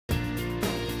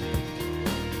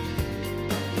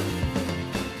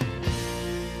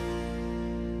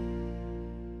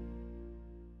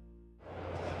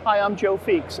Hi, I'm Joe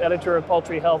Feeks, editor of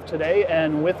Poultry Health Today,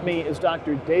 and with me is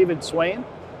Dr. David Swayne.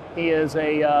 He is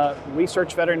a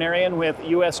research veterinarian with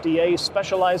USDA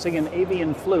specializing in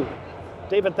avian flu.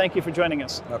 David, thank you for joining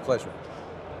us. My pleasure.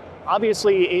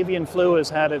 Obviously, avian flu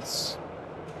has had its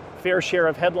fair share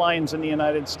of headlines in the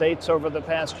United States over the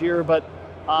past year, but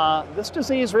this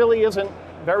disease really isn't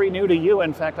very new to you.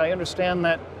 In fact, I understand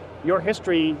that your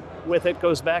history with it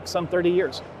goes back some 30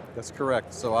 years. That's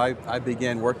correct. So I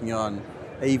began working on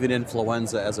avian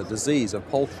influenza as a disease of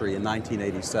poultry in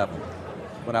 1987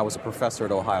 when I was a professor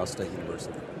at Ohio State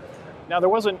University. Now, there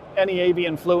wasn't any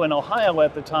avian flu in Ohio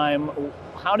at the time.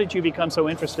 How did you become so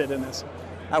interested in this?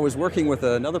 I was working with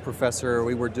another professor.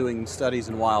 We were doing studies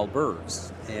in wild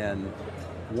birds, and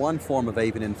one form of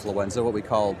avian influenza, what we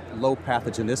call low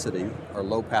pathogenicity or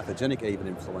low pathogenic avian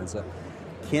influenza,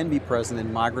 can be present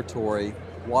in migratory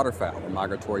waterfowl or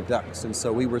migratory ducks. And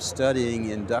so we were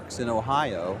studying in ducks in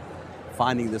Ohio,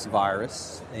 finding this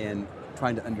virus and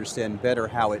trying to understand better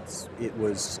how it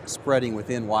was spreading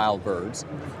within wild birds,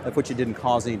 of which it didn't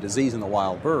cause any disease in the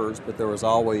wild birds, but there was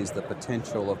always the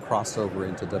potential of crossover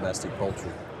into domestic poultry.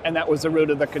 And that was the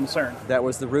root of the concern? That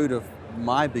was the root of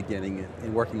my beginning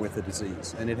in working with the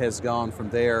disease. And it has gone from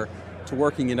there to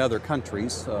working in other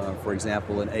countries, for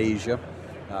example, in Asia,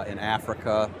 in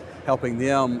Africa, helping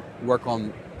them work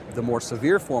on the more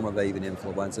severe form of avian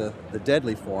influenza, the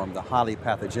deadly form, the highly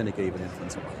pathogenic avian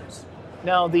influenza virus.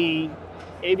 Now, the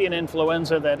avian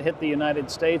influenza that hit the United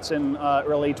States in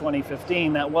early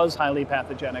 2015, that was highly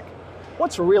pathogenic.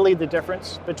 What's really the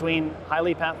difference between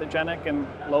highly pathogenic and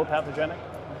low pathogenic?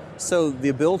 So the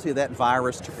ability of that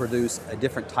virus to produce a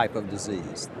different type of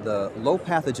disease. The low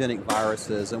pathogenic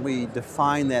viruses, and we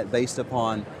define that based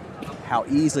upon how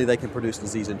easily they can produce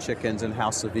disease in chickens and how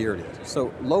severe it is.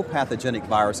 So low pathogenic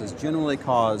viruses generally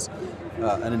cause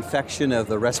an infection of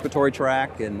the respiratory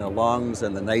tract and the lungs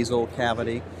and the nasal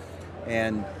cavity.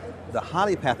 And the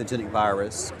highly pathogenic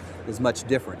virus is much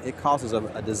different. It causes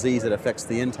a disease that affects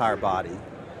the entire body.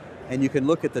 And you can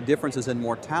look at the differences in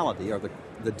mortality or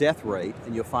the death rate,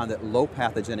 and you'll find that low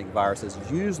pathogenic viruses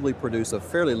usually produce a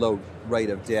fairly low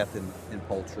rate of death in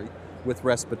poultry with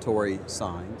respiratory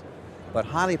signs. But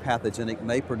highly pathogenic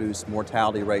may produce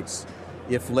mortality rates,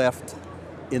 if left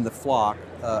in the flock,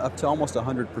 up to almost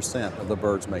 100% of the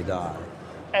birds may die.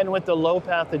 And with the low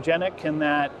pathogenic, can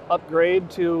that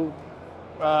upgrade to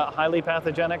highly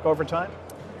pathogenic over time?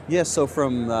 Yes, so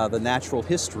from the natural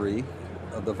history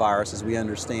of the viruses, we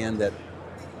understand that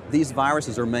these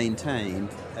viruses are maintained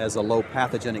as a low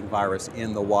pathogenic virus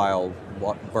in the wild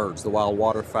birds, the wild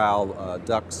waterfowl,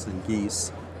 ducks and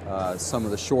geese, some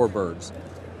of the shore birds.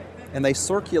 And they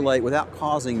circulate without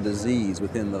causing disease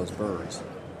within those birds.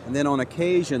 And then on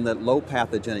occasion, that low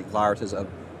pathogenic viruses of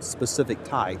specific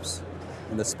types,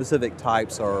 and the specific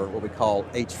types are what we call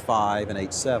H5 and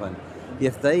H7,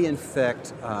 if they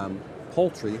infect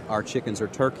poultry, our chickens or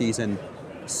turkeys, and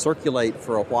circulate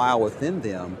for a while within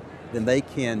them, then they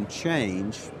can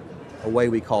change, a way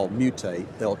we call mutate.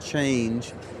 They'll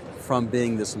change from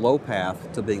being this low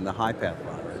path to being the high path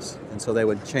virus. And so they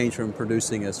would change from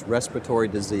producing this respiratory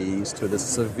disease to this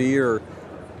severe,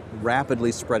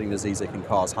 rapidly spreading disease that can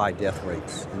cause high death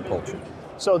rates in poultry.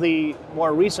 So the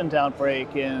more recent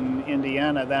outbreak in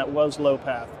Indiana, that was low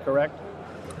path, correct?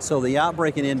 So the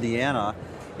outbreak in Indiana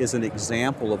is an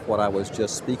example of what I was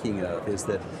just speaking of, is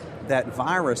that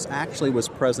virus actually was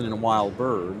present in wild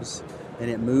birds,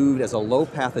 and it moved as a low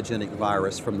pathogenic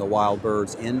virus from the wild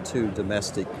birds into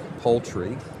domestic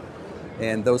poultry.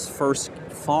 And those first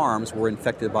farms were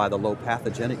infected by the low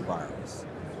pathogenic virus.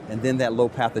 And then that low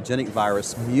pathogenic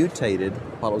virus mutated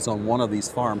while it was on one of these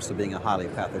farms to being a highly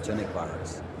pathogenic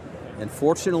virus. And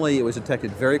fortunately, it was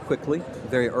detected very quickly,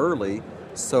 very early,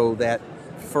 so that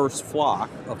first flock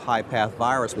of high path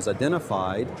virus was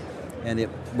identified, and it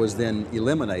was then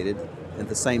eliminated. At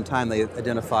the same time, they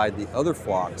identified the other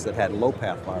flocks that had low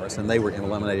path virus, and they were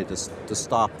eliminated to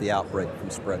stop the outbreak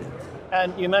from spreading.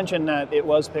 And you mentioned that it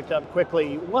was picked up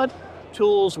quickly. What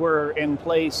tools were in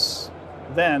place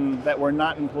then that were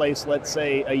not in place, let's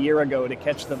say, a year ago to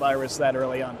catch the virus that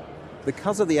early on?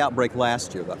 Because of the outbreak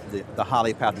last year, the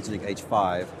highly pathogenic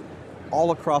H5,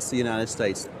 all across the United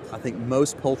States, I think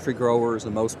most poultry growers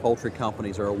and most poultry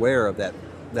companies are aware of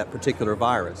that particular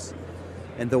virus.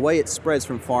 And the way it spreads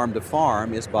from farm to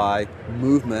farm is by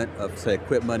movement of, say,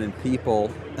 equipment and people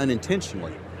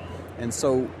unintentionally. And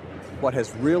so what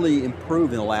has really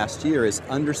improved in the last year is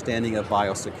understanding of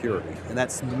biosecurity. And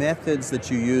that's methods that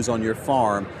you use on your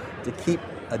farm to keep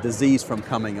a disease from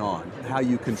coming on, how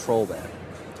you control that.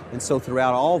 And so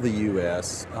throughout all the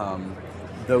U.S.,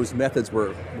 those methods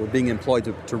were being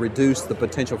employed to reduce the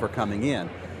potential for coming in.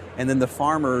 And then the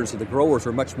farmers, the growers,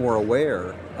 are much more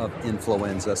aware of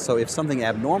influenza. So if something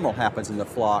abnormal happens in the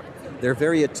flock, they're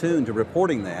very attuned to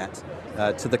reporting that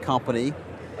to the company,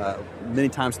 many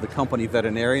times to the company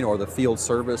veterinarian or the field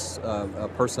service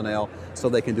personnel, so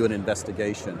they can do an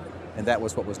investigation. And that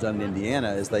was what was done in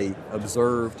Indiana, is they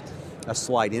observed a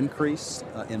slight increase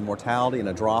in mortality and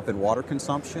a drop in water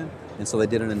consumption. And so they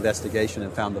did an investigation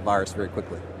and found the virus very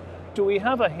quickly. Do we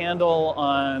have a handle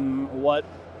on what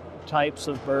types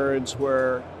of birds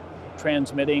were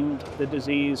transmitting the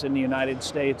disease in the United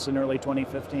States in early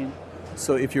 2015?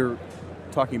 So if you're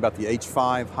talking about the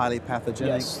H5 highly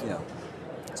pathogenic? Yes. Yeah.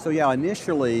 So yeah,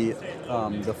 initially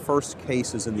the first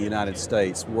cases in the United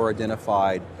States were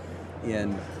identified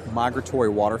in migratory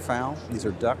waterfowl, these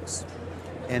are ducks,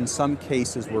 and some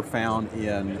cases were found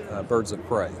in birds of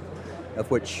prey, of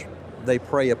which they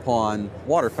prey upon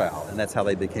waterfowl, and that's how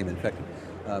they became infected.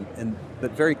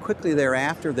 But very quickly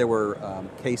thereafter, there were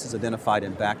cases identified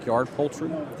in backyard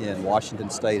poultry in Washington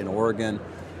State and Oregon,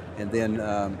 and then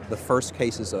the first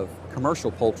cases of commercial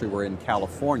poultry were in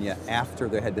California after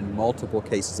there had been multiple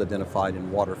cases identified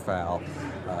in waterfowl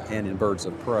and in birds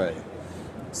of prey.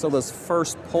 So those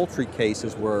first poultry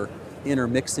cases were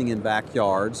intermixing in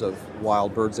backyards of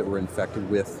wild birds that were infected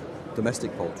with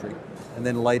domestic poultry. And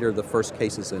then later the first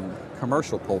cases in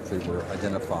commercial poultry were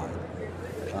identified.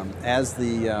 As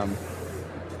the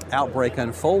outbreak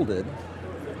unfolded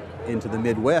into the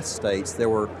Midwest states, there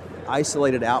were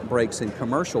isolated outbreaks in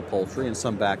commercial poultry in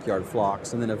some backyard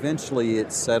flocks, and then eventually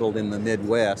it settled in the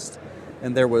Midwest,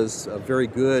 and there was a very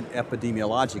good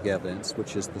epidemiologic evidence,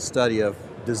 which is the study of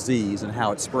disease and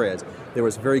how it spreads. There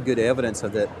was very good evidence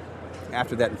of that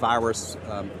after that virus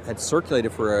had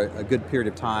circulated for a good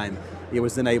period of time, it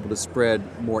was then able to spread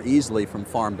more easily from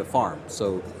farm to farm.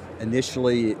 So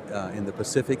initially in the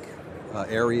Pacific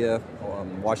area,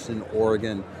 Washington,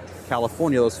 Oregon,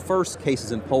 California, those first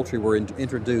cases in poultry were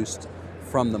introduced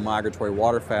from the migratory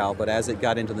waterfowl, but as it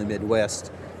got into the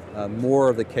Midwest, more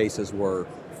of the cases were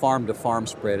farm to farm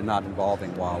spread and not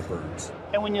involving wild birds.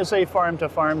 And when you say farm to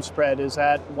farm spread, is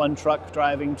that one truck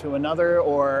driving to another,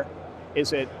 or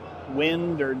is it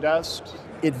wind or dust?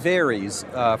 It varies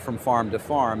from farm to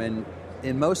farm, and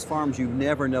in most farms you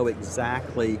never know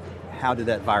exactly how did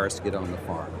that virus get on the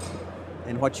farm.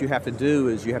 And what you have to do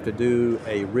is you have to do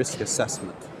a risk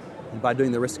assessment. And by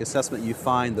doing the risk assessment, you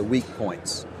find the weak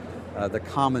points, the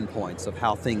common points of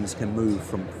how things can move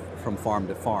from farm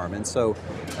to farm. And so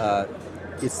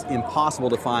it's impossible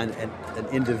to find an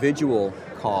individual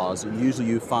cause. And usually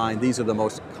you find these are the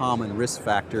most common risk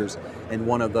factors, and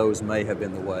one of those may have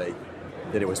been the way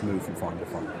that it was moved from farm to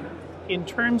farm. In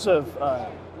terms of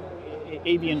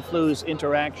avian flu's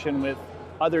interaction with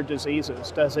other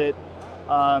diseases, does it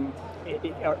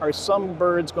are some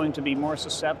birds going to be more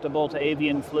susceptible to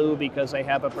avian flu because they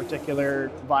have a particular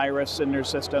virus in their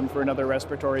system for another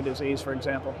respiratory disease, for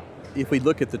example? If we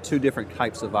look at the two different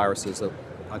types of viruses that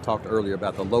I talked earlier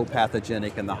about, the low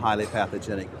pathogenic and the highly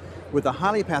pathogenic, with the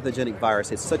highly pathogenic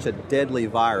virus, it's such a deadly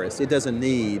virus, it doesn't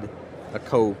need a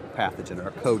co-pathogen or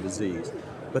a co-disease.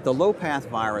 But the low path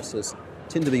viruses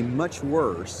tend to be much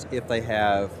worse if they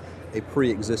have a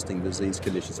pre-existing disease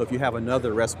condition. So if you have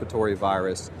another respiratory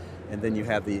virus and then you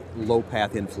have the low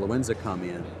path influenza come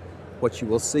in, what you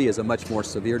will see is a much more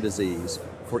severe disease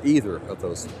for either of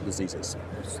those diseases.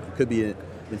 It could be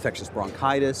infectious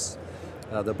bronchitis.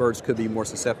 The birds could be more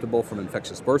susceptible from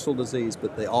infectious bursal disease,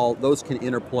 but those can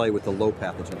interplay with the low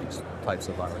pathogenic types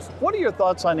of viruses. What are your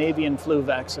thoughts on avian flu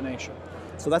vaccination?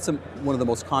 So that's one of the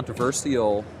most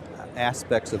controversial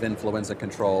aspects of influenza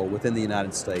control within the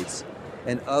United States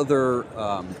and other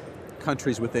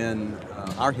countries within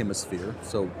our hemisphere,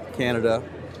 so Canada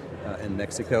and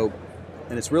Mexico.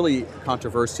 And it's really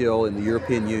controversial in the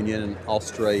European Union and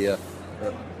Australia,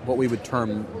 what we would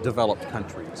term developed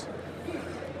countries.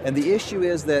 And the issue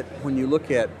is that when you look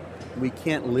at, we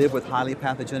can't live with highly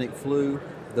pathogenic flu,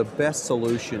 the best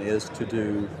solution is to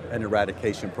do an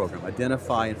eradication program,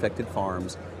 identify infected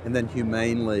farms, and then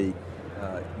humanely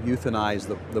euthanize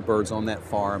the birds on that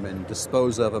farm and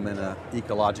dispose of them in an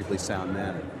ecologically sound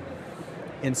manner.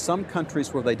 In some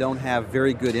countries where they don't have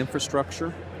very good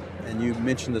infrastructure, and you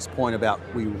mentioned this point about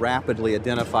we rapidly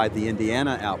identified the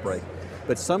Indiana outbreak,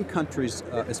 but some countries,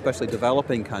 especially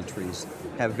developing countries,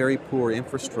 have very poor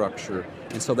infrastructure,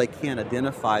 and so they can't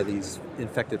identify these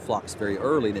infected flocks very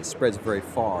early, and it spreads very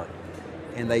far.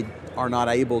 And they are not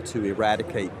able to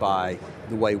eradicate by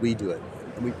the way we do it.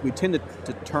 And we tend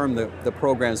to term the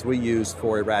programs we use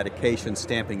for eradication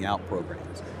stamping out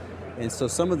programs. And so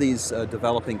some of these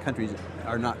developing countries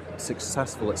are not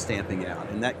successful at stamping out.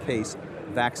 In that case,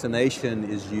 vaccination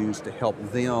is used to help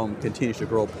them continue to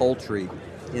grow poultry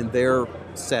in their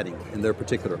setting, in their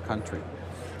particular country.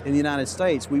 In the United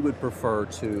States, we would prefer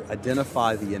to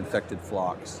identify the infected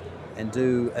flocks and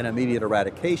do an immediate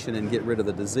eradication and get rid of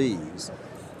the disease.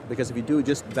 Because if you do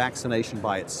just vaccination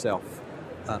by itself,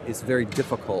 it's very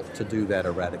difficult to do that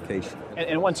eradication.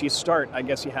 And once you start, I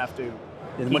guess you have to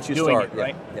keep once you doing start, it,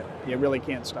 right? Yeah. You really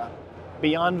can't stop.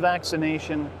 Beyond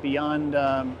vaccination, beyond,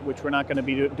 which we're not going to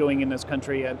be doing in this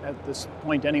country at this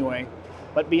point anyway,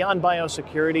 but beyond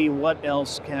biosecurity, what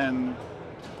else can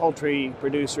poultry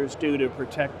producers do to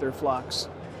protect their flocks?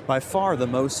 By far the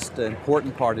most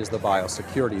important part is the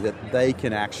biosecurity that they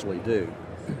can actually do.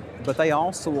 But they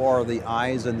also are the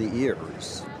eyes and the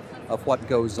ears of what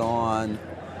goes on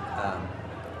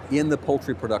in the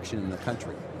poultry production in the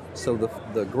country. So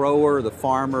the grower, the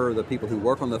farmer, the people who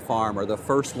work on the farm are the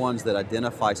first ones that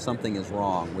identify something is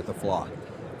wrong with the flock.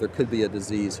 There could be a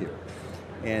disease here.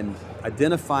 And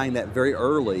identifying that very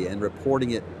early and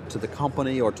reporting it to the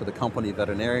company or to the company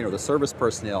veterinarian or the service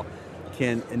personnel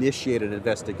can initiate an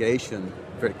investigation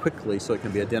very quickly so it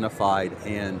can be identified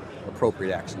and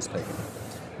appropriate actions taken.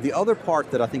 The other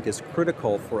part that I think is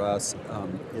critical for us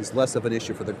is less of an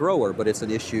issue for the grower, but it's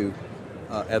an issue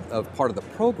of part of the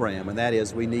program, and that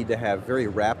is we need to have very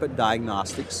rapid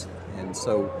diagnostics. And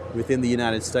so within the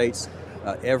United States,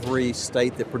 every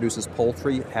state that produces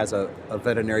poultry has a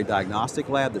veterinary diagnostic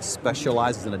lab that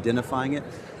specializes in identifying it.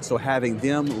 So having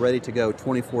them ready to go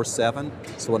 24/7,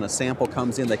 so when a sample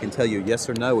comes in, they can tell you yes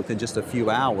or no within just a few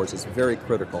hours is very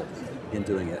critical in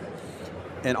doing it.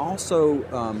 And also,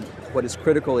 what is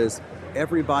critical is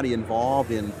everybody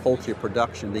involved in poultry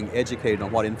production being educated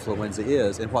on what influenza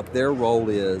is and what their role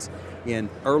is in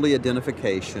early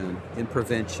identification, in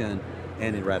prevention,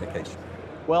 and eradication.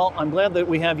 Well, I'm glad that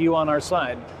we have you on our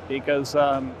side because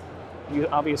you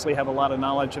obviously have a lot of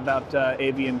knowledge about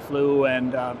avian flu,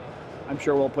 and I'm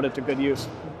sure we'll put it to good use.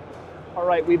 All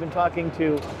right, we've been talking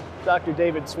to Dr.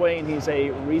 David Swayne. He's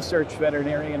a research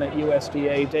veterinarian at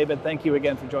USDA. David, thank you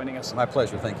again for joining us. My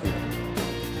pleasure, thank you.